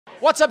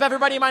What's up,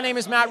 everybody? My name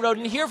is Matt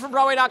Rodin, here from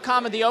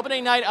Broadway.com at the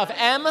opening night of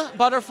M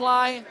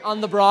Butterfly on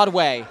the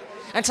Broadway.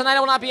 And tonight I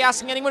will not be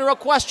asking anyone real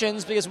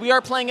questions because we are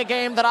playing a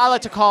game that I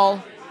like to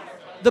call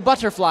the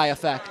Butterfly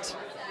Effect.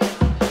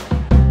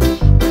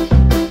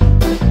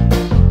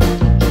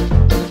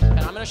 And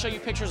I'm going to show you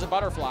pictures of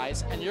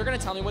butterflies, and you're going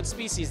to tell me what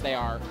species they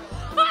are.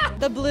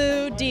 The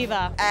blue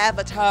diva.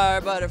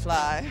 Avatar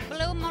butterfly. Blue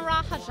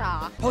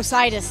maraja.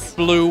 Poseidus.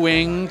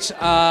 Blue-winged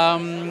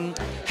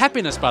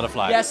happiness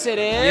butterfly. Yes, it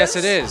is. Yes,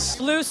 it is.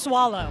 Blue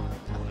swallow.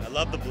 I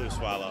love the blue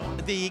swallow.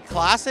 The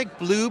classic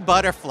blue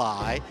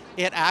butterfly,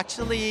 it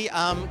actually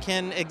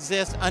can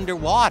exist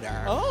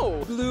underwater.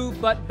 Oh. Blue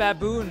but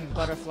baboon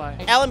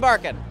butterfly. Alan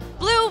Barkin.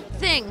 Blue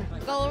thing.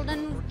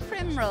 Golden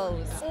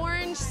primrose.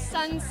 Orange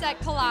sunset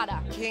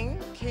colada. King,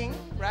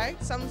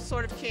 right? Some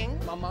sort of king.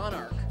 A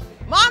monarch.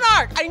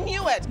 Monarch! I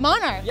knew it!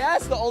 Monarch.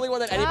 Yes, the only one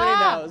that anybody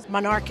knows.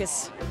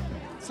 Monarchus.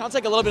 Sounds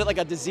like a little bit like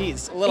a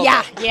disease. A little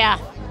Yeah, bit. yeah.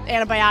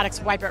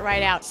 Antibiotics wipe it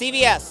right out.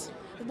 CVS.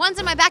 One's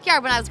in my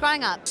backyard when I was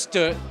growing up.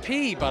 Sturt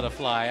pea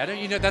butterfly. I don't,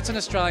 you know, that's an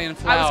Australian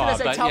flower. I was going to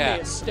say, but tell yeah.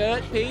 me,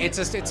 sturt pea?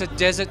 It's a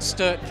desert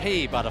sturt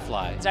pea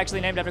butterfly. It's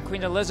actually named after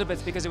Queen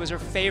Elizabeth because it was her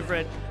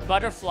favorite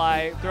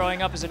butterfly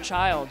growing up as a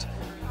child.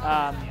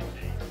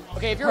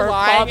 Okay, if you're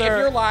lying,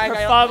 her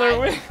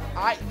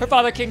I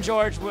father, King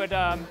George, would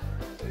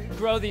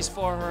grow these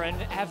for her and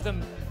have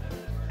them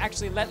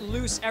actually let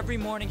loose every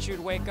morning. She would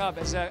wake up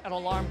as an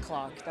alarm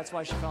clock. That's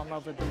why she fell in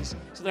love with these.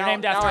 So they're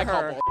named after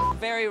her.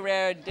 Very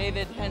rare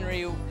David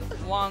Henry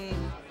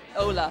Wong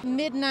Ola.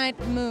 Midnight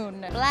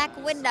moon. Black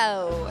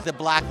widow. The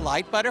black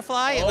light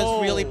butterfly, it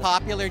was really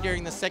popular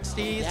during the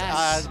 60s.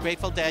 Yes.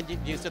 Grateful Dead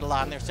used it a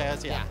lot in their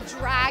shows, yeah.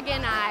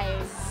 Dragon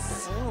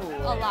eyes.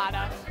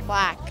 Alada.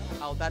 Black.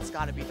 Oh, that's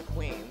gotta be the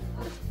queen.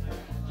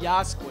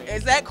 Yas queen.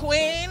 Is that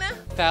queen?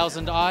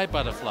 Thousand-eye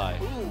butterfly.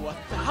 Ooh,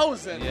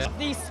 1,000. Yeah.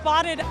 The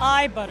spotted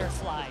eye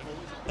butterfly.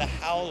 The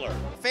howler.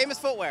 Famous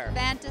footwear.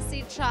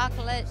 Fantasy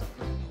chocolate.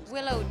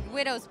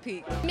 Widow's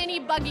peak. Mini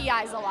buggy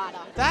eyes alada.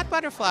 That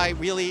butterfly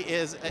really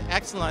is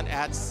excellent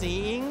at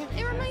seeing.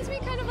 It reminds me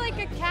kind of like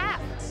a cat.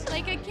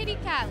 Like a kitty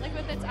cat, like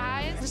with its For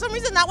eyes. some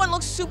reason, that one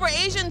looks super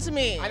Asian to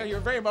me. I know,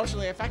 you're very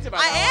emotionally affected by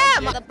I that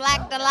am. one. The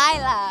black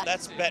Delilah.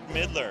 That's Bette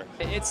Midler.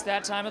 It's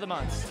that time of the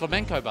month.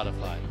 Flamenco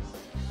butterfly.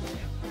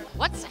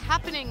 What's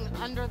happening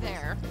under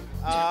there?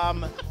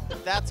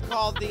 That's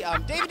called the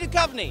David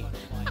Duchovny.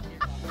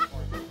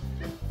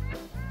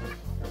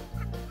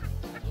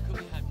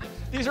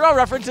 These are all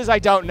references I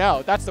don't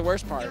know. That's the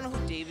worst part. You don't know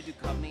who David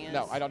Duchovny is?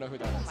 No, I don't know who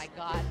that is. Oh my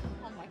god.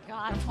 Oh my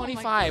god. I'm Oh my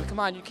 25. Come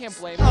on, you can't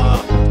blame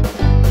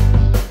me.